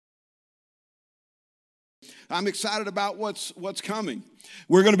I'm excited about what's coming.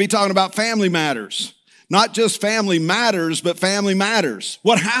 We're going to be talking about family matters. Not just family matters, but family matters.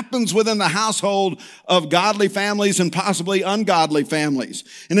 What happens within the household of godly families and possibly ungodly families.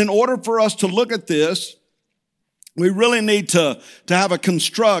 And in order for us to look at this, we really need to have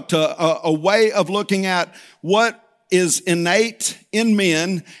a way of looking at what is innate in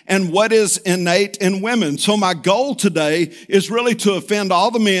men and what is innate in women. So my goal today is really to offend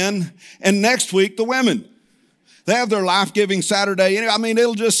all the men and next week the women. They have their life-giving Saturday. I mean,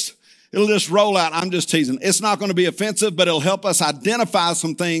 it'll just roll out. I'm just teasing. It's not going to be offensive, but it'll help us identify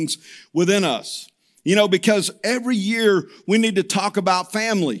some things within us. Because every year we need to talk about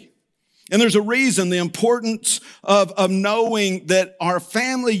family. And there's a reason, the importance of knowing that our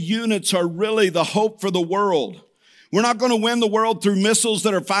family units are really the hope for the world. We're not going to win the world through missiles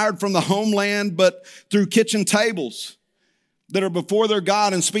that are fired from the homeland, but through kitchen tables that are before their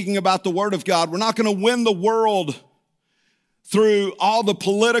God and speaking about the Word of God. We're not going to win the world through all the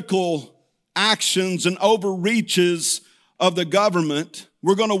political actions and overreaches of the government.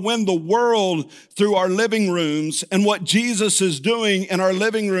 We're going to win the world through our living rooms and what Jesus is doing in our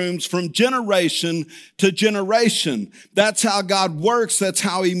living rooms from generation to generation. That's how God works. That's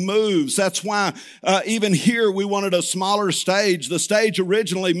how He moves. That's why even here we wanted a smaller stage. The stage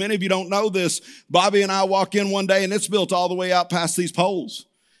originally, many of you don't know this, Bobby and I walk in one day and it's built all the way out past these poles.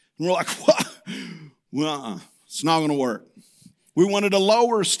 And we're like, what? Well, it's not going to work. We wanted a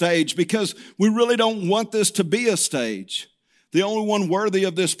lower stage because we really don't want this to be a stage. The only one worthy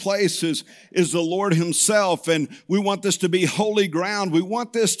of this place is the Lord Himself, and we want this to be holy ground. We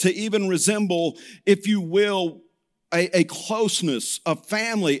want this to even resemble, if you will, a closeness, a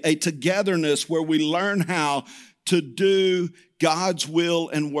family, a togetherness where we learn how to do God's will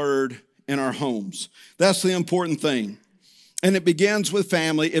and word in our homes. That's the important thing. And it begins with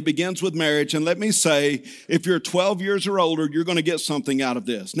family. It begins with marriage. And let me say, if you're 12 years or older, you're going to get something out of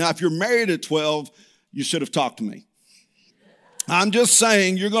this. Now, if you're married at 12, you should have talked to me. I'm just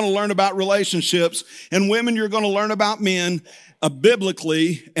saying you're going to learn about relationships, and women, you're going to learn about men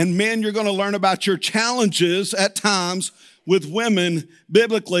biblically, and men, you're going to learn about your challenges at times with women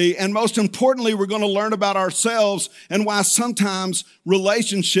biblically, and most importantly, we're going to learn about ourselves and why sometimes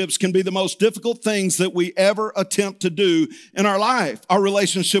relationships can be the most difficult things that we ever attempt to do in our life. Our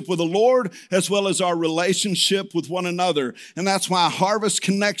relationship with the Lord as well as our relationship with one another. And that's why Harvest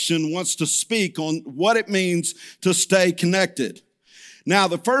Connection wants to speak on what it means to stay connected. Now,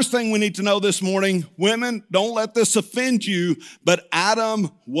 the first thing we need to know this morning, women, don't let this offend you, but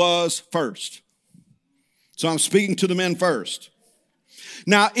Adam was first. So I'm speaking to the men first.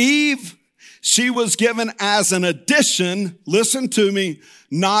 Now, Eve, she was given as an addition, listen to me,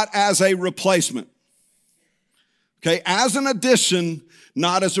 not as a replacement. Okay, as an addition,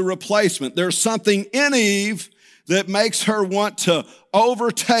 not as a replacement. There's something in Eve that makes her want to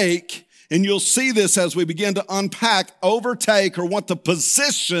overtake, and you'll see this as we begin to unpack, overtake or want the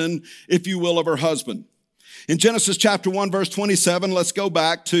position, if you will, of her husband. In Genesis chapter 1, verse 27, let's go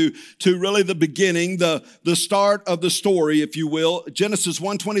back to really the beginning, the start of the story, if you will. Genesis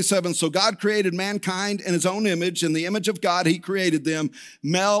 1:27, so God created mankind in His own image. In the image of God, He created them.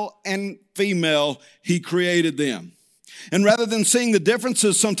 Male and female, He created them. And rather than seeing the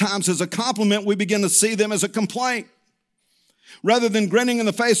differences sometimes as a compliment, we begin to see them as a complaint. Rather than grinning in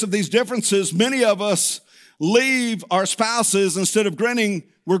the face of these differences, many of us leave our spouses. Instead of grinning,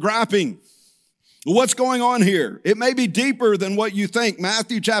 we're griping. What's going on here? It may be deeper than what you think.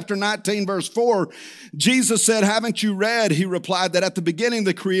 Matthew chapter 19, verse 4, Jesus said, haven't you read? He replied that at the beginning,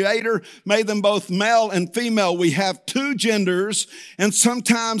 the Creator made them both male and female. We have two genders, and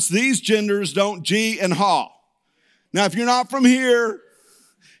sometimes these genders don't gee and haw. Now, if you're not from here,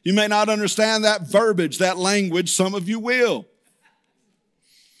 you may not understand that verbiage, that language. Some of you will.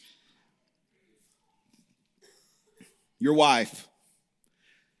 Your wife.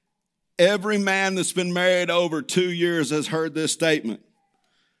 Every man that's been married over 2 years has heard this statement.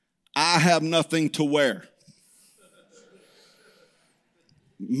 I have nothing to wear.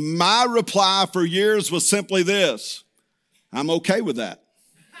 My reply for years was simply this. I'm okay with that.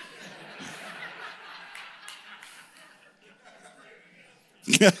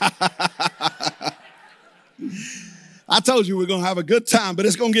 I told you we're going to have a good time, but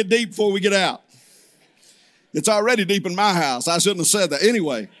it's going to get deep before we get out. It's already deep in my house. I shouldn't have said that.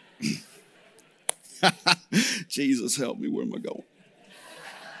 Anyway. Jesus, help me. Where am I going?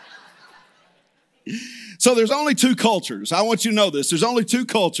 So there's only two cultures. I want you to know this. There's only two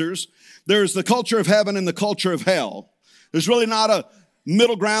cultures. There's the culture of heaven and the culture of hell. There's really not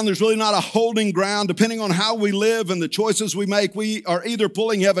middle ground. There's really not a holding ground. Depending on how we live and the choices we make, we are either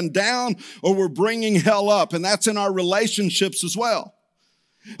pulling heaven down or we're bringing hell up. And that's in our relationships as well.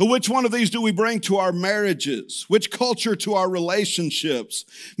 Which one of these do we bring to our marriages? Which culture to our relationships?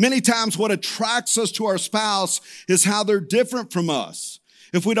 Many times what attracts us to our spouse is how they're different from us.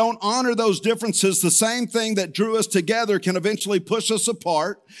 If we don't honor those differences, the same thing that drew us together can eventually push us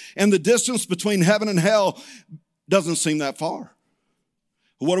apart, and the distance between heaven and hell doesn't seem that far.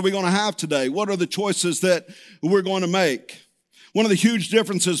 What are we going to have today? What are the choices that we're going to make? One of the huge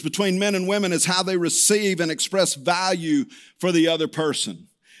differences between men and women is how they receive and express value for the other person.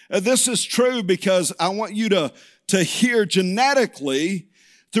 This is true because I want you to hear genetically,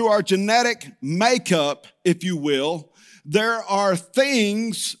 through our genetic makeup, if you will, there are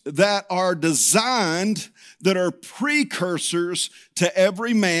things that are designed that are precursors to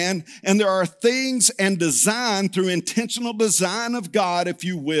every man, and there are things and design through intentional design of God, if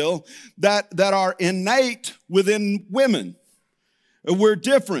you will, that are innate within women. We're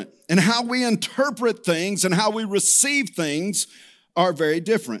different, and how we interpret things and how we receive things are very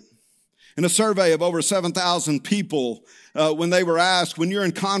different. In a survey of over 7,000 people, when they were asked, when you're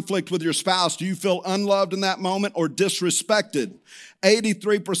in conflict with your spouse, do you feel unloved in that moment or disrespected?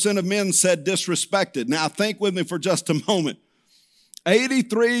 83% of men said disrespected. Now think with me for just a moment.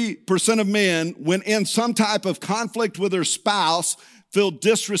 83% of men, when in some type of conflict with their spouse, feel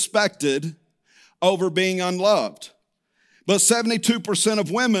disrespected over being unloved. But 72%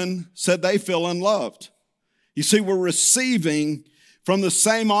 of women said they feel unloved. You see, we're receiving from the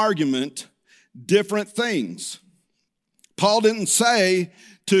same argument different things. Paul didn't say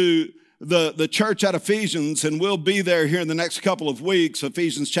to the church at Ephesians, and we'll be there here in the next couple of weeks,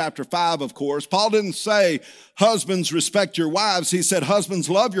 Ephesians chapter 5, of course. Paul didn't say, husbands, respect your wives. He said,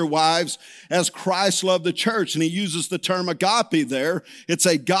 husbands, love your wives as Christ loved the church. And he uses the term agape there. It's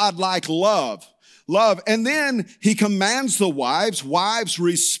a godlike love. And then he commands the wives,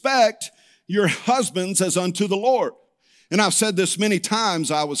 respect your husbands as unto the Lord. And I've said this many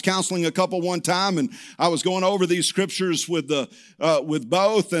times. I was counseling a couple one time, and I was going over these scriptures with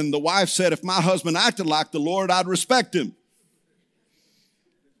both, and the wife said, if my husband acted like the Lord, I'd respect him.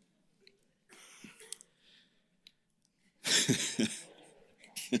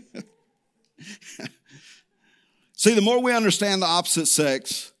 See, the more we understand the opposite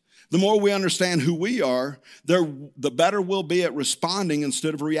sex, the more we understand who we are, the better we'll be at responding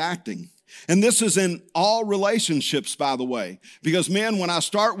instead of reacting. And this is in all relationships, by the way, because men, when I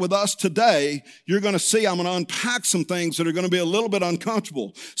start with us today, you're going to see I'm going to unpack some things that are going to be a little bit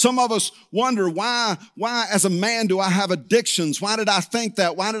uncomfortable. Some of us wonder, why as a man do I have addictions? Why did I think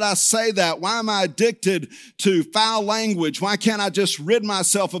that? Why did I say that? Why am I addicted to foul language? Why can't I just rid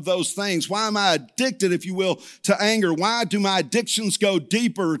myself of those things? Why am I addicted, if you will, to anger? Why do my addictions go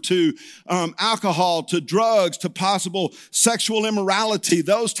deeper to alcohol, to drugs, to possible sexual immorality,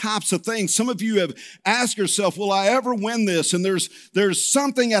 those types of things? Some of you have asked yourself, will I ever win this? And there's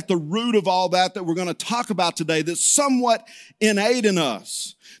something at the root of all that we're going to talk about today that's somewhat innate in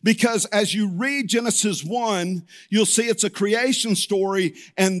us. Because as you read Genesis 1, you'll see it's a creation story,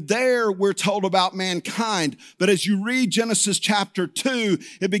 and there we're told about mankind. But as you read Genesis chapter 2,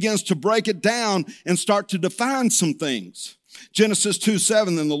 it begins to break it down and start to define some things. Genesis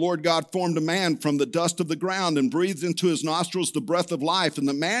 2:7, then the Lord God formed a man from the dust of the ground and breathed into his nostrils the breath of life, and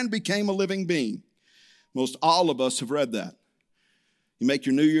the man became a living being. Most all of us have read that. You make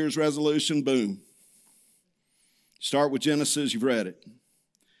your New Year's resolution, boom. Start with Genesis, you've read it.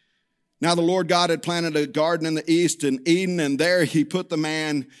 Now the Lord God had planted a garden in the east in Eden, and there he put the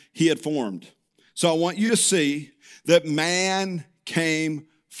man he had formed. So I want you to see that man came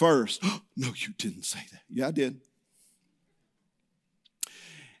first. No, you didn't say that. Yeah, I did.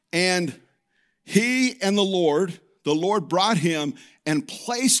 And he and the Lord brought him and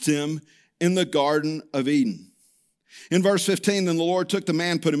placed him in the Garden of Eden. In verse 15, then the Lord took the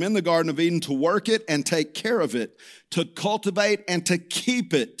man, put him in the Garden of Eden to work it and take care of it, to cultivate and to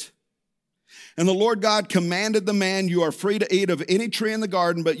keep it. And the Lord God commanded the man, you are free to eat of any tree in the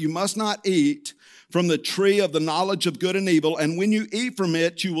garden, but you must not eat from the tree of the knowledge of good and evil. And when you eat from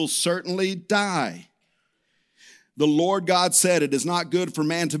it, you will certainly die. The Lord God said, it is not good for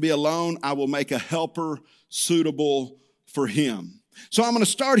man to be alone. I will make a helper suitable for him. So I'm going to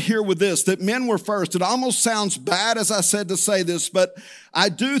start here with this, that men were first. It almost sounds bad, as I said, to say this, but I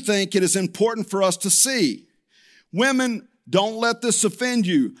do think it is important for us to see. Women, don't let this offend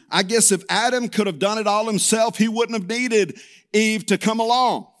you. I guess if Adam could have done it all himself, he wouldn't have needed Eve to come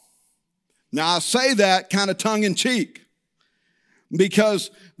along. Now, I say that kind of tongue in cheek,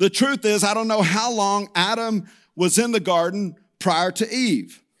 because the truth is, I don't know how long Adam was in the garden prior to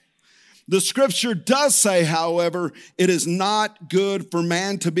Eve. The scripture does say, however, it is not good for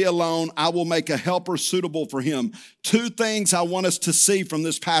man to be alone. I will make a helper suitable for him. Two things I want us to see from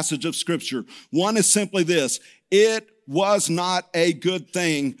this passage of scripture. One is simply this: it was not a good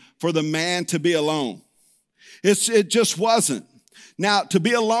thing for the man to be alone. It just wasn't. Now, to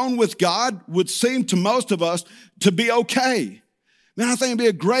be alone with God would seem to most of us to be okay. Man, I think it'd be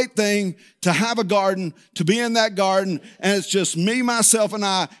a great thing to have a garden, to be in that garden, and it's just me, myself, and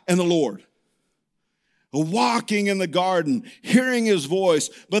I, and the Lord. Walking in the garden, hearing his voice.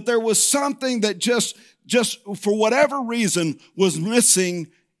 But there was something that just for whatever reason was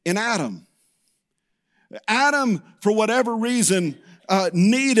missing in Adam. Adam, for whatever reason,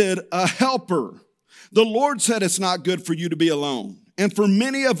 needed a helper. The Lord said it's not good for you to be alone. And for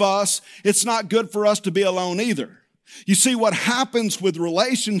many of us, it's not good for us to be alone either. You see, what happens with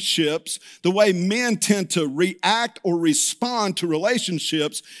relationships, the way men tend to react or respond to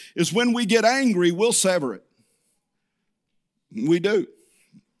relationships, is when we get angry, we'll sever it. We do.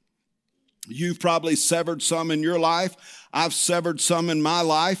 You've probably severed some in your life. I've severed some in my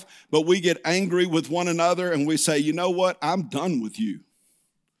life. But we get angry with one another and we say, you know what? I'm done with you.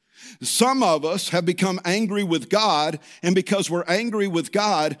 Some of us have become angry with God, and because we're angry with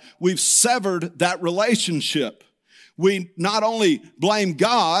God, we've severed that relationship. We not only blame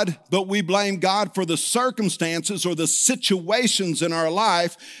God, but we blame God for the circumstances or the situations in our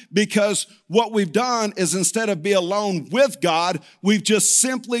life, because what we've done is, instead of be alone with God, we've just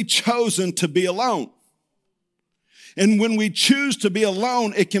simply chosen to be alone. And when we choose to be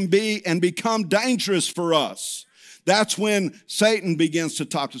alone, it can be and become dangerous for us. That's when Satan begins to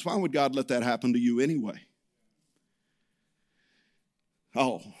talk to us. Why would God let that happen to you anyway?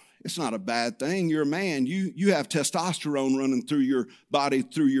 Oh, it's not a bad thing. You're a man. You have testosterone running through your body,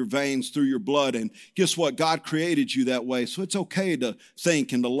 through your veins, through your blood. And guess what? God created you that way. So it's okay to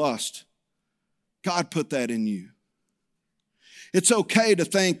think and to lust. God put that in you. It's okay to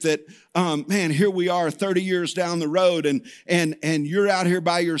think that, man, here we are 30 years down the road and you're out here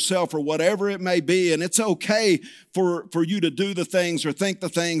by yourself or whatever it may be. And it's okay for you to do the things or think the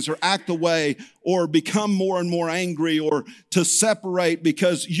things or act the way or become more and more angry or to separate,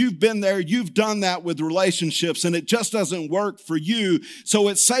 because you've been there, you've done that with relationships and it just doesn't work for you. So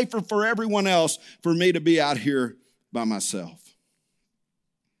it's safer for everyone else for me to be out here by myself.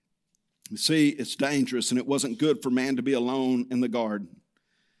 You see, it's dangerous, and it wasn't good for man to be alone in the garden.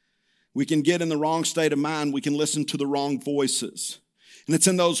 We can get in the wrong state of mind. We can listen to the wrong voices. And it's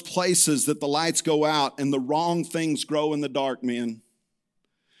in those places that the lights go out and the wrong things grow in the dark, men.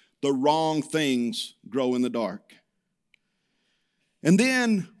 The wrong things grow in the dark. And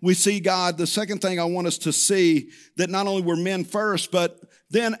then we see God. The second thing I want us to see, that not only were men first, but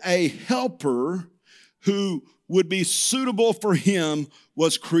then a helper who would be suitable for him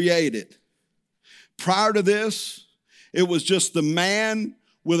was created. Prior to this, it was just the man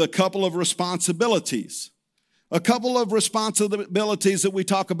with a couple of responsibilities. A couple of responsibilities that we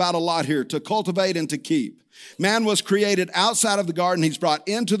talk about a lot here, to cultivate and to keep. Man was created outside of the garden. He's brought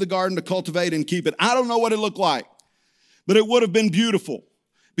into the garden to cultivate and keep it. I don't know what it looked like, but it would have been beautiful.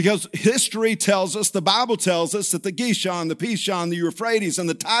 Because history tells us, the Bible tells us, that the Gishon, the Pishon, the Euphrates, and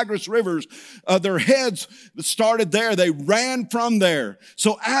the Tigris rivers, their heads started there. They ran from there.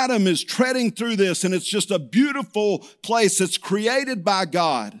 So Adam is treading through this, and it's just a beautiful place that's created by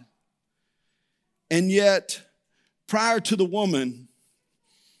God. And yet, prior to the woman,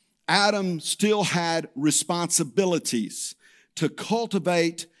 Adam still had responsibilities to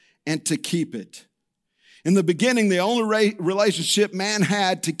cultivate and to keep it. In the beginning, the only relationship man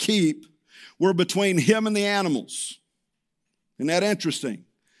had to keep were between him and the animals. Isn't that interesting?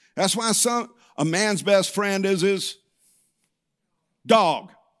 That's why a man's best friend is his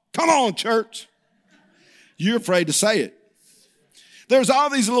dog. Come on, church. You're afraid to say it. There's all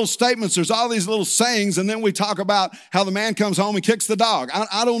these little statements, there's all these little sayings, and then we talk about how the man comes home and kicks the dog.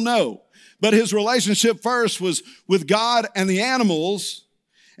 I don't know. But his relationship first was with God and the animals.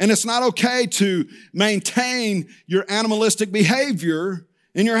 And it's not okay to maintain your animalistic behavior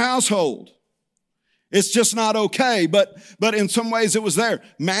in your household. It's just not okay. But in some ways it was there.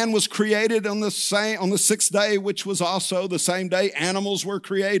 Man was created on the sixth day, which was also the same day animals were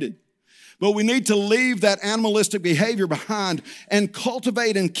created. But we need to leave that animalistic behavior behind and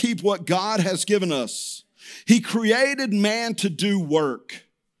cultivate and keep what God has given us. He created man to do work.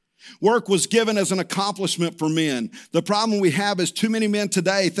 Work was given as an accomplishment for men. The problem we have is too many men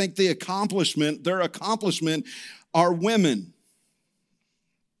today think their accomplishment are women.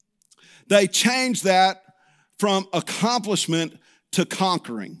 They change that from accomplishment to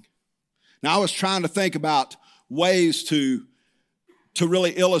conquering. Now, I was trying to think about ways to to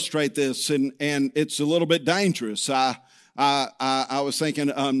really illustrate this, and it's a little bit dangerous. I was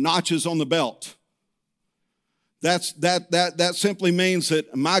thinking notches on the belt. That simply means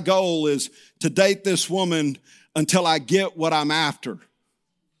that my goal is to date this woman until I get what I'm after.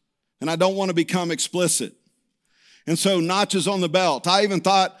 And I don't want to become explicit. And so notches on the belt. I even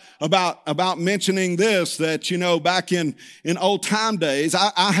thought about mentioning this, that, back in old time days,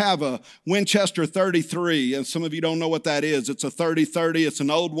 I have a Winchester 33, and some of you don't know what that is. It's a 30-30. It's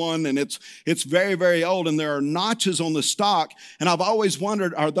an old one, and it's very, very old, and there are notches on the stock. And I've always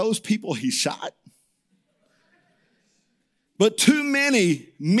wondered, are those people he shot? But too many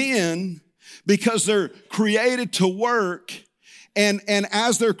men, because they're created to work, and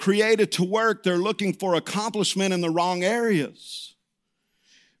as they're created to work, they're looking for accomplishment in the wrong areas.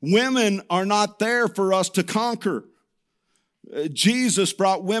 Women are not there for us to conquer. Jesus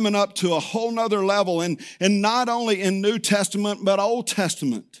brought women up to a whole nother level, and not only in New Testament, but Old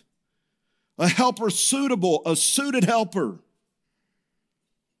Testament. A helper suitable, a suited helper.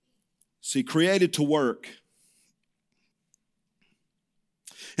 See, created to work.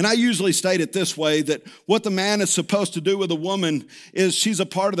 And I usually state it this way, that what the man is supposed to do with a woman is she's a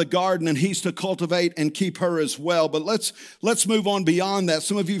part of the garden and he's to cultivate and keep her as well. But let's move on beyond that.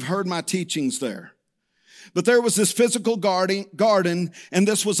 Some of you have heard my teachings there. But there was this physical garden, and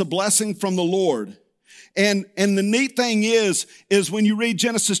this was a blessing from the Lord. And the neat thing is when you read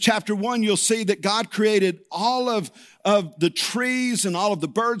Genesis chapter 1, you'll see that God created all of the trees and all of the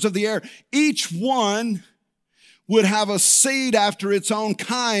birds of the air. Each one would have a seed after its own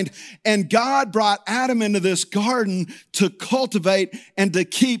kind. And God brought Adam into this garden to cultivate and to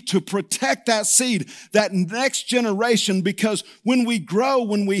keep, to protect that seed, that next generation, because when we grow,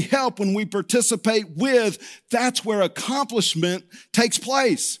 when we help, when we participate with, that's where accomplishment takes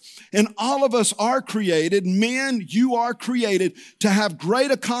place. And all of us are created, men, you are created to have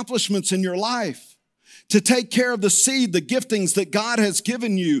great accomplishments in your life, to take care of the seed, the giftings that God has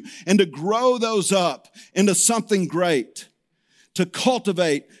given you, and to grow those up into something great, to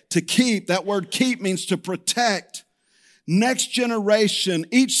cultivate, to keep. That word keep means to protect. Next generation,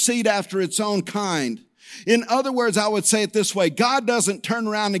 each seed after its own kind. In other words, I would say it this way: God doesn't turn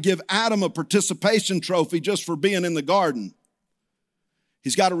around and give Adam a participation trophy just for being in the garden.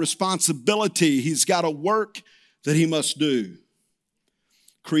 He's got a responsibility. He's got a work that he must do.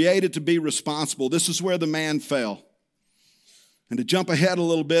 Created to be responsible. This is where the man fell. And to jump ahead a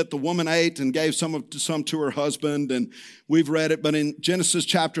little bit, the woman ate and gave some to her husband, and we've read it. But in Genesis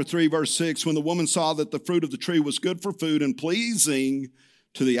chapter 3, verse 6, when the woman saw that the fruit of the tree was good for food and pleasing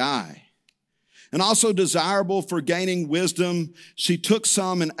to the eye, and also desirable for gaining wisdom, she took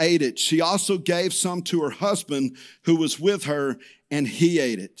some and ate it. She also gave some to her husband who was with her, and he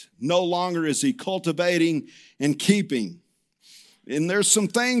ate it. No longer is he cultivating and keeping. And there's some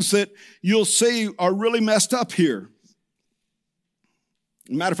things that you'll see are really messed up here.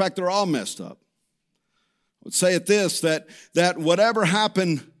 Matter of fact, they're all messed up. I would say it this, that whatever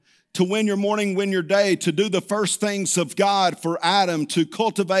happened to win your morning, win your day, to do the first things of God for Adam, to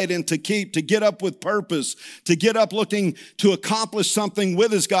cultivate and to keep, to get up with purpose, to get up looking to accomplish something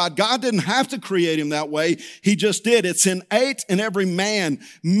with his God. God didn't have to create him that way. He just did. It's innate in every man.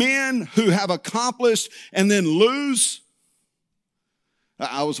 Men who have accomplished and then lose.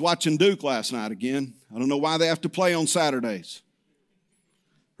 I was watching Duke last night again. I don't know why they have to play on Saturdays.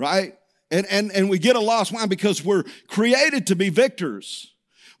 Right? And we get a loss. Why? Because we're created to be victors.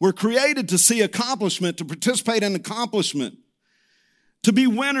 We're created to see accomplishment, to participate in accomplishment, to be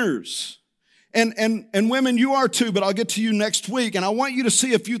winners. And women, you are too, but I'll get to you next week. And I want you to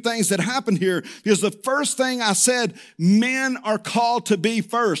see a few things that happened here, because the first thing I said, men are called to be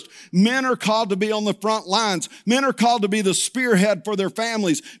first. Men are called to be on the front lines. Men are called to be the spearhead for their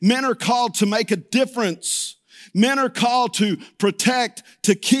families. Men are called to make a difference. Men are called to protect,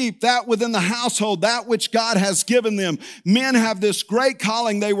 to keep that within the household, that which God has given them. Men have this great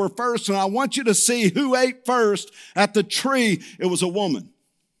calling. They were first. And I want you to see who ate first at the tree. It was a woman.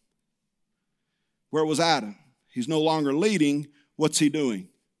 Where was Adam? He's no longer leading. What's he doing?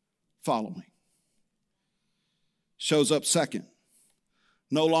 Following. Shows up second.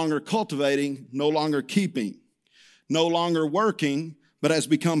 No longer cultivating, no longer keeping, no longer working, but has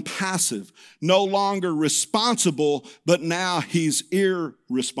become passive. No longer responsible, but now he's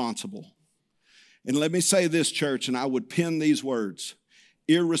irresponsible. And let me say this, church, and I would pin these words.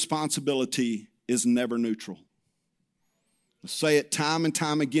 Irresponsibility is never neutral. I say it time and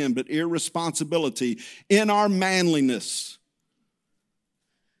time again, but irresponsibility in our manliness,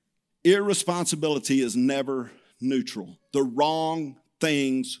 irresponsibility is never neutral. The wrong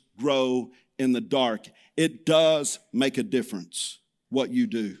things grow in the dark. It does make a difference. what you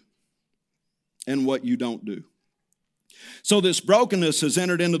do and what you don't do. So this brokenness has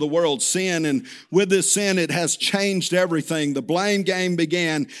entered into the world, sin, and with this sin, it has changed everything. The blame game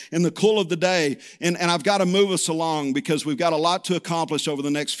began in the cool of the day, and I've got to move us along because we've got a lot to accomplish over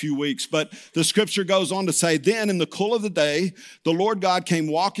the next few weeks. But the scripture goes on to say, then in the cool of the day, the Lord God came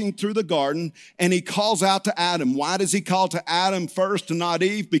walking through the garden, and he calls out to Adam. Why does he call to Adam first and not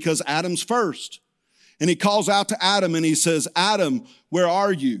Eve? Because Adam's first. And he calls out to Adam, and he says, Adam, where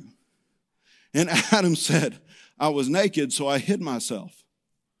are you? And Adam said, I was naked, so I hid myself.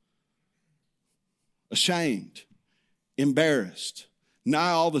 Ashamed, embarrassed.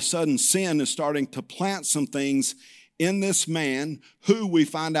 Now all of a sudden sin is starting to plant some things in this man who we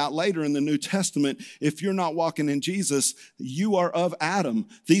find out later in the New Testament, if you're not walking in Jesus, you are of Adam.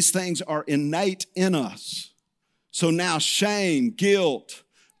 These things are innate in us. So now shame, guilt,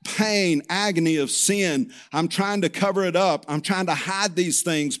 pain, agony of sin. I'm trying to cover it up. I'm trying to hide these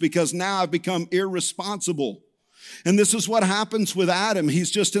things because now I've become irresponsible. And this is what happens with Adam.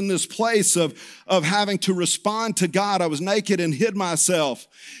 He's just in this place of having to respond to God. I was naked and hid myself.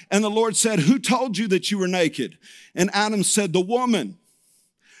 And the Lord said, who told you that you were naked? And Adam said, the woman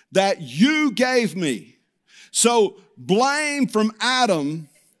that you gave me. So blame from Adam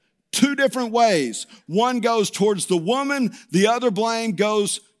two different ways. One goes towards the woman. The other blame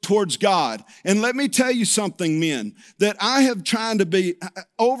goes towards God. And let me tell you something, men, that I have tried to be,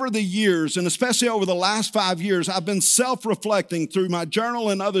 over the years, and especially over the last 5 years, I've been self-reflecting through my journal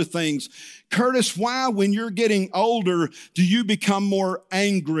and other things. Curtis, why, when you're getting older, do you become more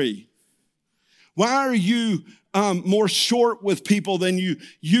angry? Why are you more short with people than you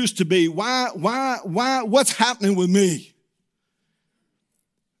used to be? Why, what's happening with me?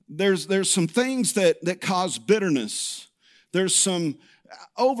 There's some things that cause bitterness. There's some,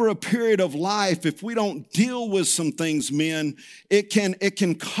 over a period of life, if we don't deal with some things, men, it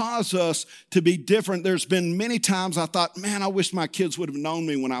can cause us to be different. There's been many times I thought, man, I wish my kids would have known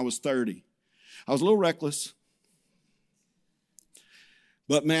me when I was 30. I was a little reckless.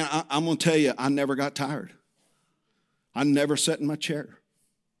 But man, I'm going to tell you, I never got tired. I never sat in my chair.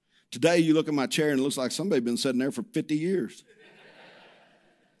 Today, you look at my chair and it looks like somebody's been sitting there for 50 years.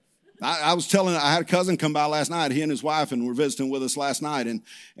 I had a cousin come by last night. He and his wife and were visiting with us last night.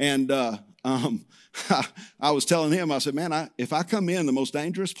 And I was telling him, I said, man, if I come in, the most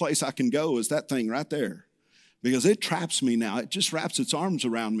dangerous place I can go is that thing right there. Because it traps me now. It just wraps its arms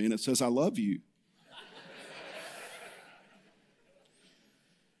around me and it says, I love you.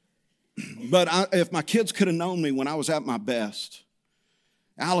 But if my kids could have known me when I was at my best,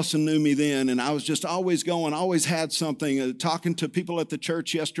 Allison knew me then, and I was just always going, always had something. Talking to people at the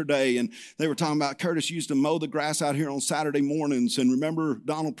church yesterday, and they were talking about Curtis used to mow the grass out here on Saturday mornings, and remember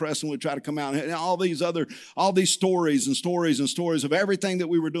Donald Preston would try to come out, and all these stories and stories and stories of everything that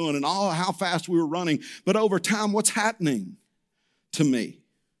we were doing and how fast we were running. But over time, what's happening to me?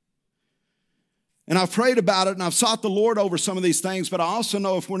 And I've prayed about it, and I've sought the Lord over some of these things, but I also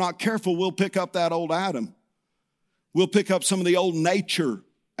know if we're not careful, we'll pick up that old Adam. We'll pick up some of the old nature,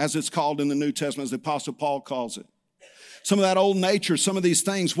 as it's called in the New Testament, as the Apostle Paul calls it. Some of that old nature, some of these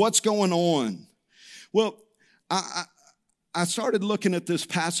things. What's going on? Well, I started looking at this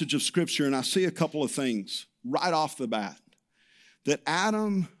passage of Scripture, and I see a couple of things right off the bat. That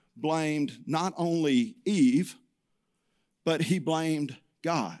Adam blamed not only Eve, but he blamed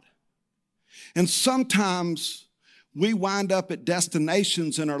God. And sometimes we wind up at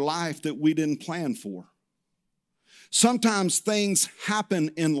destinations in our life that we didn't plan for. Sometimes things happen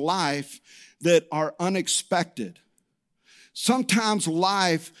in life that are unexpected. Sometimes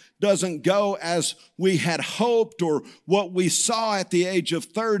life doesn't go as we had hoped or what we saw at the age of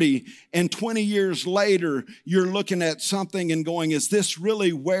 30, and 20 years later, you're looking at something and going, is this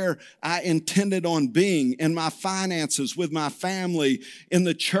really where I intended on being in my finances, with my family, in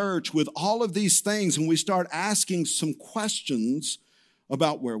the church, with all of these things? And we start asking some questions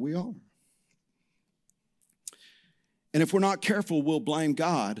about where we are. And if we're not careful, we'll blame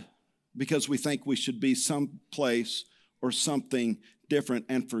God because we think we should be someplace or something different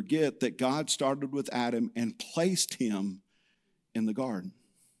and forget that God started with Adam and placed him in the garden.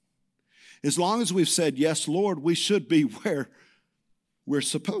 As long as we've said, yes, Lord, we should be where we're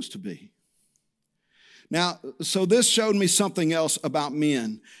supposed to be. Now, so this showed me something else about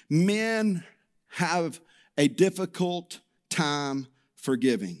men. Men have a difficult time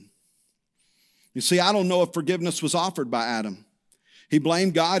forgiving. You see, I don't know if forgiveness was offered by Adam. He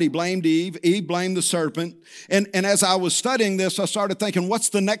blamed God, he blamed Eve, Eve blamed the serpent. And as I was studying this, I started thinking, what's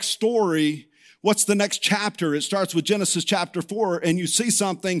the next story What's the next chapter? It starts with Genesis chapter 4, and you see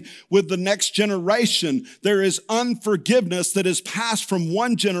something with the next generation. There is unforgiveness that is passed from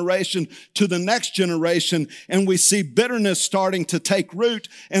one generation to the next generation, and we see bitterness starting to take root.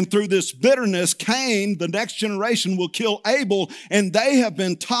 And through this bitterness, Cain, the next generation, will kill Abel, and they have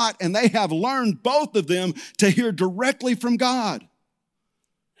been taught and they have learned, both of them, to hear directly from God.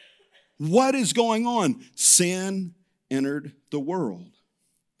 What is going on? Sin entered the world.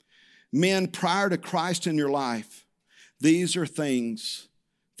 Men, prior to Christ in your life, these are things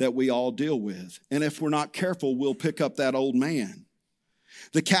that we all deal with. And if we're not careful, we'll pick up that old man.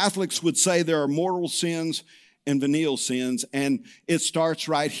 The Catholics would say there are mortal sins and venial sins, and it starts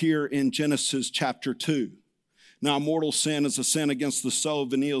right here in Genesis chapter 2. Now, mortal sin is a sin against the soul.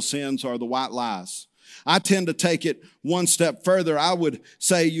 Venial sins are the white lies. I tend to take it one step further. I would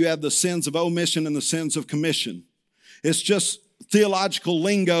say you have the sins of omission and the sins of commission. It's just theological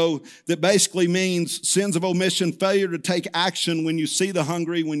lingo that basically means sins of omission, failure to take action when you see the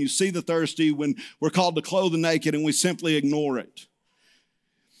hungry, when you see the thirsty, when we're called to clothe the naked, and we simply ignore it.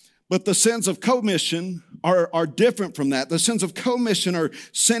 But the sins of commission are different from that. The sins of commission are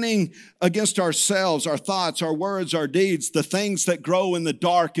sinning against ourselves, our thoughts, our words, our deeds, the things that grow in the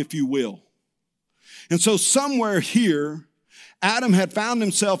dark, if you will. And so somewhere here, Adam had found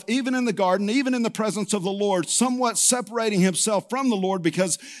himself, even in the garden, even in the presence of the Lord, somewhat separating himself from the Lord,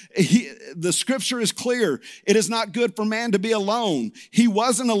 because the scripture is clear. It is not good for man to be alone. He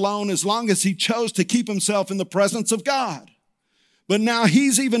wasn't alone as long as he chose to keep himself in the presence of God. But now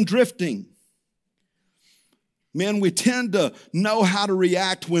he's even drifting. Men, we tend to know how to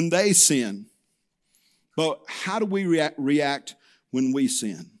react when they sin. But how do we react when we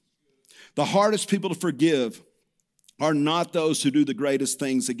sin? The hardest people to forgive are not those who do the greatest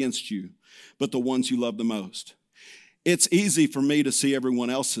things against you, but the ones you love the most. It's easy for me to see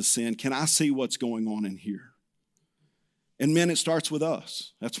everyone else's sin. Can I see what's going on in here? And men, it starts with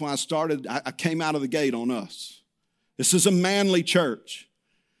us. That's why I came out of the gate on us. This is a manly church.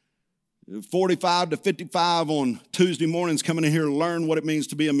 45 to 55 on Tuesday mornings coming in here to learn what it means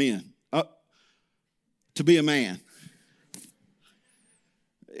to be a man. To be a man.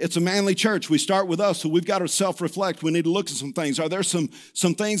 It's a manly church. We start with us, so we've got to self-reflect. We need to look at some things. Are there some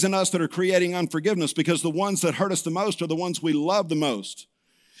things in us that are creating unforgiveness? Because the ones that hurt us the most are the ones we love the most.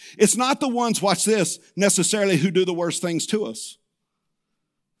 It's not the ones, watch this, necessarily who do the worst things to us,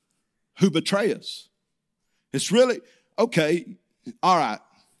 who betray us. It's really, okay, all right.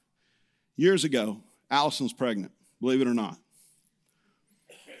 Years ago, Allison's pregnant, believe it or not.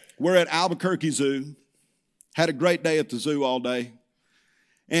 We're at Albuquerque Zoo, had a great day at the zoo all day.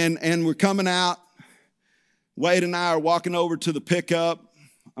 And we're coming out. Wade and I are walking over to the pickup.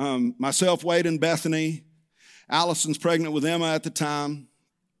 Myself, Wade, and Bethany. Allison's pregnant with Emma at the time,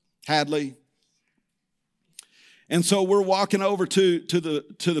 Hadley. And so we're walking over to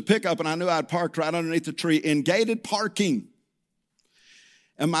the pickup, and I knew I'd parked right underneath the tree in gated parking.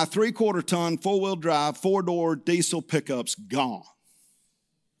 And my 3/4-ton, 4-wheel drive, 4-door diesel pickup's gone.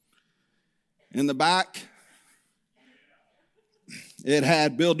 In the back, it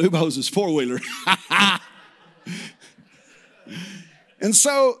had Bill Dubos's 4-wheeler. And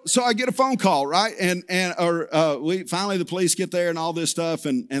so I get a phone call, right? We finally, the police get there and all this stuff,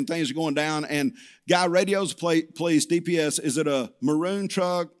 and things are going down. And guy radios police, DPS, is it a maroon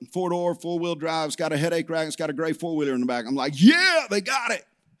truck, 4-door, 4-wheel drive? It's got a headache rack. It's got a gray 4-wheeler in the back. I'm like, yeah, they got it.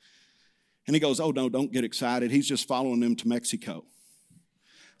 And he goes, oh, no, don't get excited. He's just following them to Mexico.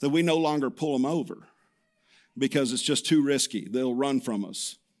 That we no longer pull them over because it's just too risky. They'll run from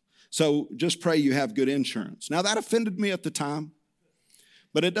us. So just pray you have good insurance. Now, that offended me at the time,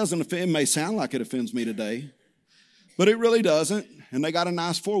 but it doesn't offend. It may sound like it offends me today, but it really doesn't. And they got a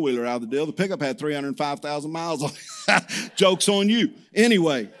nice 4-wheeler out of the deal. The pickup had 305,000 miles on it. Joke's on you.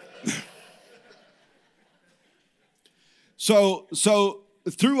 Anyway. So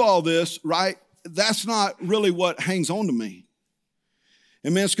through all this, right, that's not really what hangs on to me.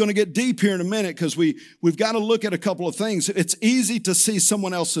 And man, it's going to get deep here in a minute because we've got to look at a couple of things. It's easy to see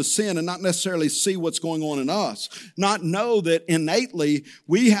someone else's sin and not necessarily see what's going on in us. Not know that innately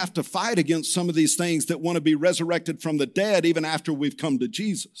we have to fight against some of these things that want to be resurrected from the dead even after we've come to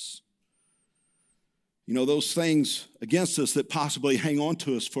Jesus. You know, those things against us that possibly hang on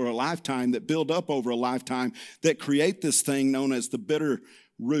to us for a lifetime, that build up over a lifetime, that create this thing known as the bitter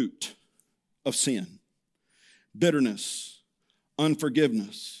root of sin. Bitterness.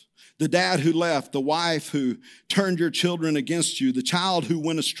 Unforgiveness. The dad who left, the wife who turned your children against you, the child who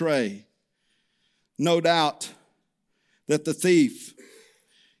went astray. No doubt that the thief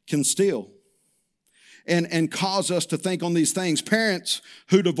can steal. and cause us to think on these things. Parents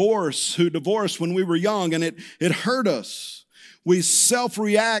who divorced when we were young, and it hurt us. We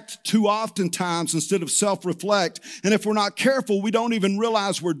self-react too oftentimes instead of self-reflect. And if we're not careful, we don't even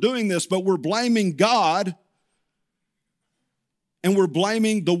realize we're doing this, but we're blaming God, and we're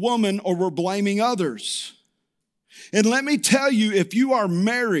blaming the woman, or we're blaming others. And let me tell you, if you are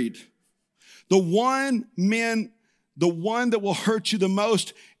married, the one that will hurt you the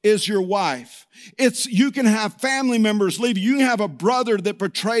most is your wife. You can have family members leave you. You can have a brother that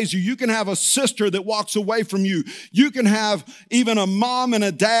betrays you. You can have a sister that walks away from you. You can have even a mom and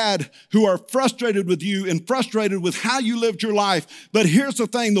a dad who are frustrated with you and frustrated with how you lived your life. But here's the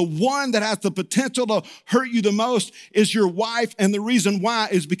thing, the one that has the potential to hurt you the most is your wife. And the reason why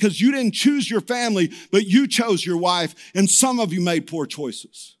is because you didn't choose your family, but you chose your wife. And some of you made poor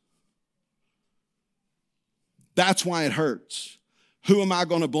choices. That's why it hurts. Who am I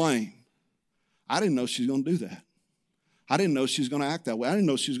going to blame? I didn't know she was going to do that. I didn't know she was going to act that way. I didn't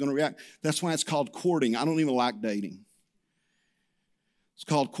know she was going to react. That's why it's called courting. I don't even like dating. It's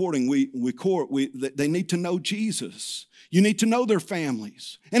called courting. We court. They need to know Jesus. You need to know their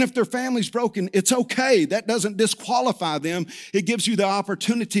families. And if their family's broken, it's okay. That doesn't disqualify them. It gives you the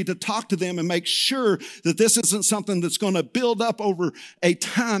opportunity to talk to them and make sure that this isn't something that's going to build up over a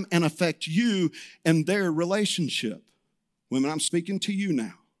time and affect you and their relationship. Women, I'm speaking to you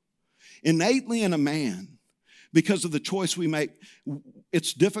now. Innately in a man, because of the choice we make,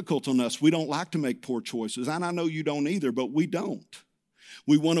 it's difficult on us. We don't like to make poor choices. And I know you don't either, but we don't.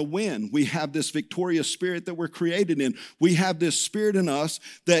 We want to win. We have this victorious spirit that we're created in. We have this spirit in us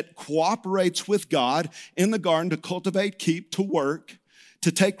that cooperates with God in the garden to cultivate, keep, to work,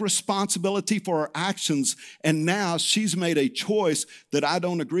 to take responsibility for our actions. And now she's made a choice that I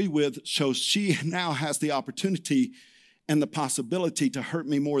don't agree with, so she now has the opportunity and the possibility to hurt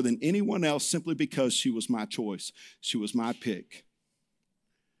me more than anyone else simply because she was my choice. She was my pick.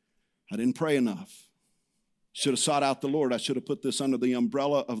 I didn't pray enough. Should have sought out the Lord. I should have put this under the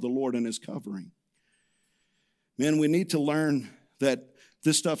umbrella of the Lord and his covering. Man, we need to learn that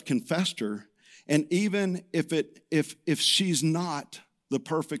this stuff can fester. And even if she's not the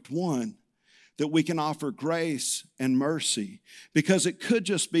perfect one, that we can offer grace and mercy. Because it could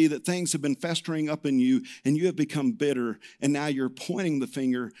just be that things have been festering up in you and you have become bitter. And now you're pointing the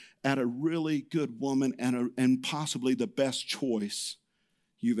finger at a really good woman and possibly the best choice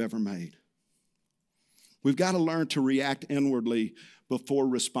you've ever made. We've got to learn to react inwardly before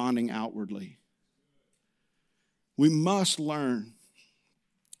responding outwardly. We must learn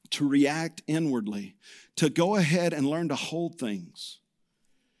to react inwardly, to go ahead and learn to hold things.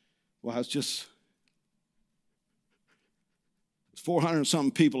 Well, I was just 400 and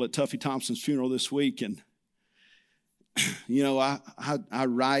something people at Tuffy Thompson's funeral this week, and you know, I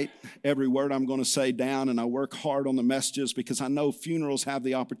write every word I'm going to say down, and I work hard on the messages because I know funerals have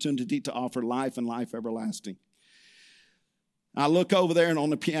the opportunity to offer life and life everlasting. I look over there, and on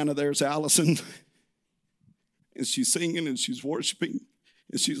the piano there's Allison, and she's singing, and she's worshiping,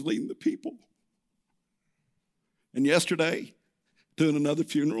 and she's leading the people. And yesterday, doing another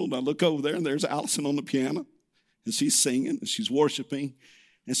funeral, and I look over there, and there's Allison on the piano, and she's singing, and she's worshiping,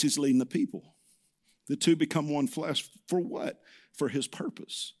 and she's leading the people. The two become one flesh. For what? For his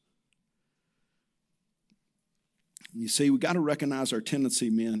purpose. You see, we got to recognize our tendency,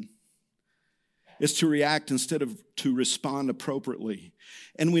 men. It's to react instead of to respond appropriately.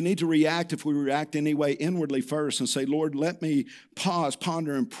 And we need to react, if we react anyway, inwardly first and say, Lord, let me pause,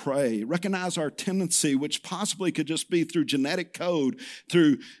 ponder, and pray. Recognize our tendency, which possibly could just be through genetic code,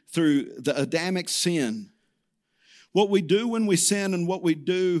 through the Adamic sin. What we do when we sin and what we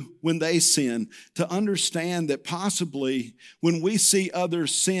do when they sin, to understand that possibly when we see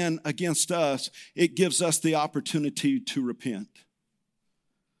others sin against us, it gives us the opportunity to repent.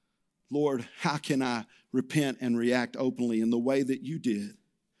 Lord, how can I repent and react openly in the way that you did?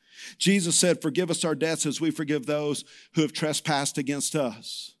 Jesus said, forgive us our debts as we forgive those who have trespassed against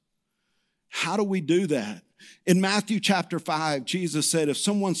us. How do we do that? In Matthew chapter 5, Jesus said, if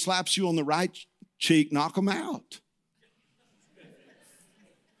someone slaps you on the right cheek, knock them out.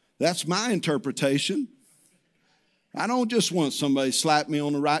 That's my interpretation. I don't just want somebody to slap me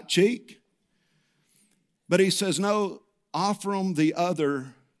on the right cheek. But he says, no, offer them the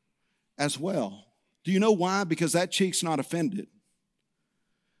other as well. Do you know why? Because that cheek's not offended.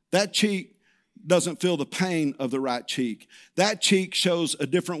 That cheek doesn't feel the pain of the right cheek. That cheek shows a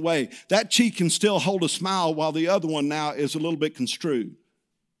different way. That cheek can still hold a smile while the other one now is a little bit construed.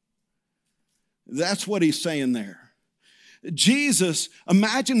 That's what he's saying there. Jesus,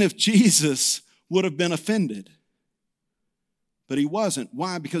 imagine if Jesus would have been offended. But he wasn't.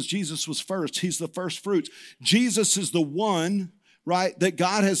 Why? Because Jesus was first. He's the first fruits. Jesus is the one, right, that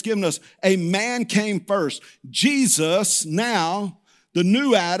God has given us. A man came first. Jesus now, the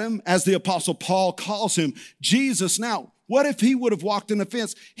new Adam, as the Apostle Paul calls him, Jesus now. What if he would have walked in the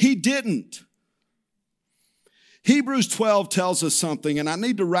fence? He didn't. Hebrews 12 tells us something, and I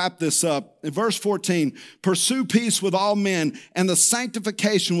need to wrap this up. In verse 14, pursue peace with all men and the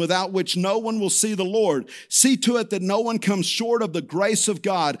sanctification without which no one will see the Lord. See to it that no one comes short of the grace of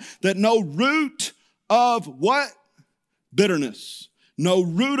God, that no root of what? Bitterness. No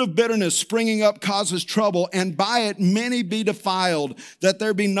root of bitterness springing up causes trouble, and by it many be defiled, that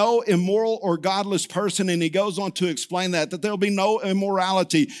there be no immoral or godless person. And he goes on to explain that there'll be no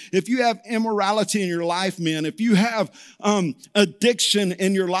immorality. If you have immorality in your life, men, if you have addiction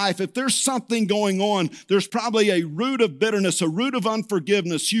in your life, if there's something going on, there's probably a root of bitterness, a root of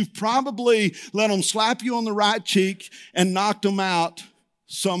unforgiveness. You've probably let them slap you on the right cheek and knocked them out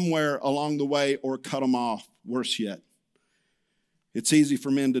somewhere along the way, or cut them off, worse yet. It's easy for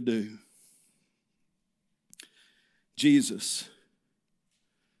men to do. Jesus,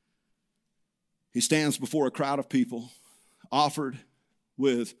 he stands before a crowd of people, offered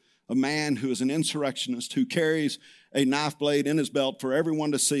with a man who is an insurrectionist, who carries a knife blade in his belt for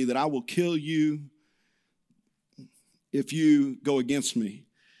everyone to see, that I will kill you if you go against me.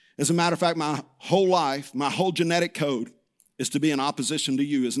 As a matter of fact, my whole life, my whole genetic code is to be in opposition to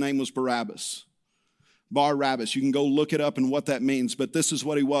you. His name was Barabbas. Barabbas. You can go look it up and what that means, but this is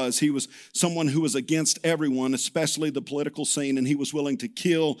what he was. He was someone who was against everyone, especially the political scene, and he was willing to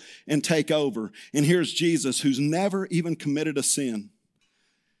kill and take over. And here's Jesus, who's never even committed a sin.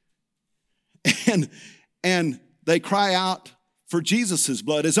 And they cry out for Jesus'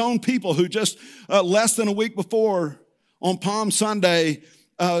 blood. His own people, who just less than a week before on Palm Sunday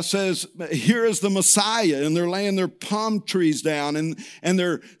says, here is the Messiah, and they're laying their palm trees down, and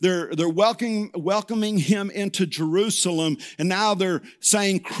they're welcoming him into Jerusalem, and now they're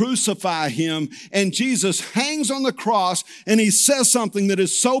saying, crucify him. And Jesus hangs on the cross, and he says something that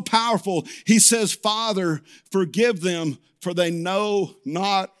is so powerful. He says, Father, forgive them, for they know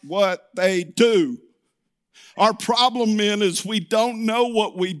not what they do. Our problem, men, is we don't know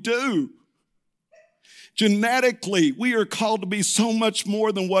what we do. Genetically, we are called to be so much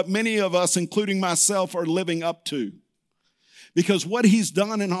more than what many of us, including myself, are living up to. Because what he's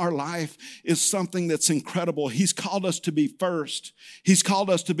done in our life is something that's incredible. He's called us to be first. He's called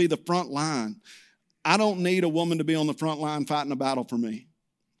us to be the front line. I don't need a woman to be on the front line fighting a battle for me.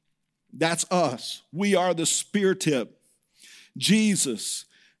 That's us. We are the spear tip. Jesus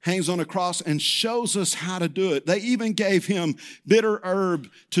hangs on a cross and shows us how to do it. They even gave him bitter herb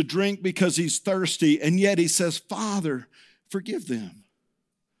to drink because he's thirsty. And yet he says, Father, forgive them.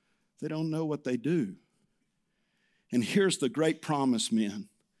 They don't know what they do. And here's the great promise, men.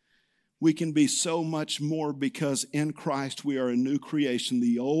 We can be so much more because in Christ we are a new creation.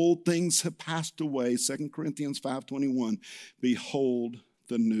 The old things have passed away. 2 Corinthians 5:21. Behold,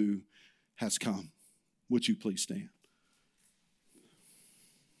 the new has come. Would you please stand?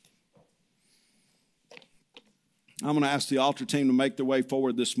 I'm going to ask the altar team to make their way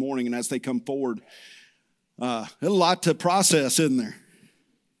forward this morning. And as they come forward, there's a lot to process, isn't there?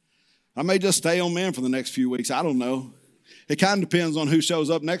 I may just stay on men for the next few weeks. I don't know. It kind of depends on who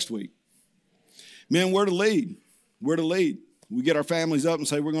shows up next week. Men, we're to lead. We're to lead. We get our families up and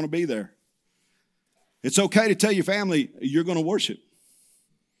say we're going to be there. It's okay to tell your family you're going to worship.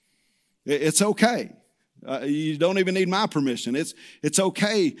 It's okay. You don't even need my permission. It's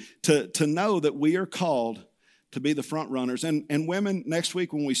okay to know that we are called to be the front runners. And women, next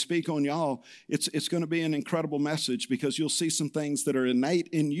week when we speak on y'all, it's going to be an incredible message, because you'll see some things that are innate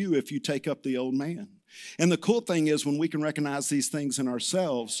in you if you take up the old man. And the cool thing is, when we can recognize these things in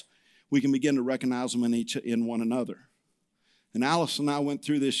ourselves, we can begin to recognize them in one another. And Alice and I went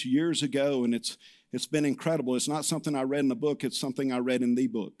through this years ago, and it's been incredible. It's not something I read in the book. It's something I read in the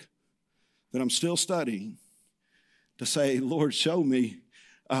book that I'm still studying to say, Lord, show me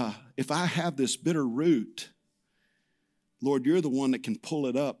if I have this bitter root, Lord, you're the one that can pull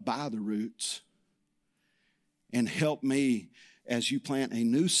it up by the roots and help me as you plant a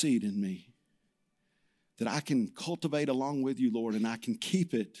new seed in me that I can cultivate along with you, Lord, and I can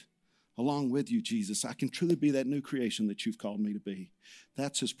keep it along with you, Jesus. I can truly be that new creation that you've called me to be.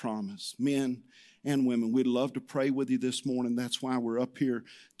 That's his promise. Men and women, we'd love to pray with you this morning. That's why we're up here,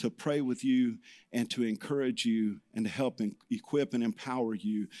 to pray with you and to encourage you and to help and equip and empower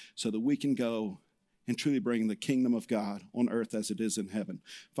you so that we can go and truly bring the kingdom of God on earth as it is in heaven.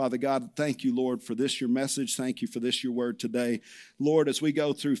 Father God, thank you, Lord, for this, your message. Thank you for this, your word today. Lord, as we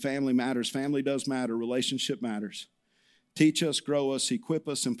go through family matters, family does matter, relationship matters. Teach us, grow us, equip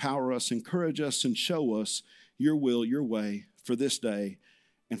us, empower us, encourage us, and show us your will, your way for this day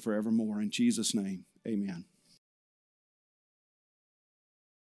and forevermore. In Jesus' name, amen.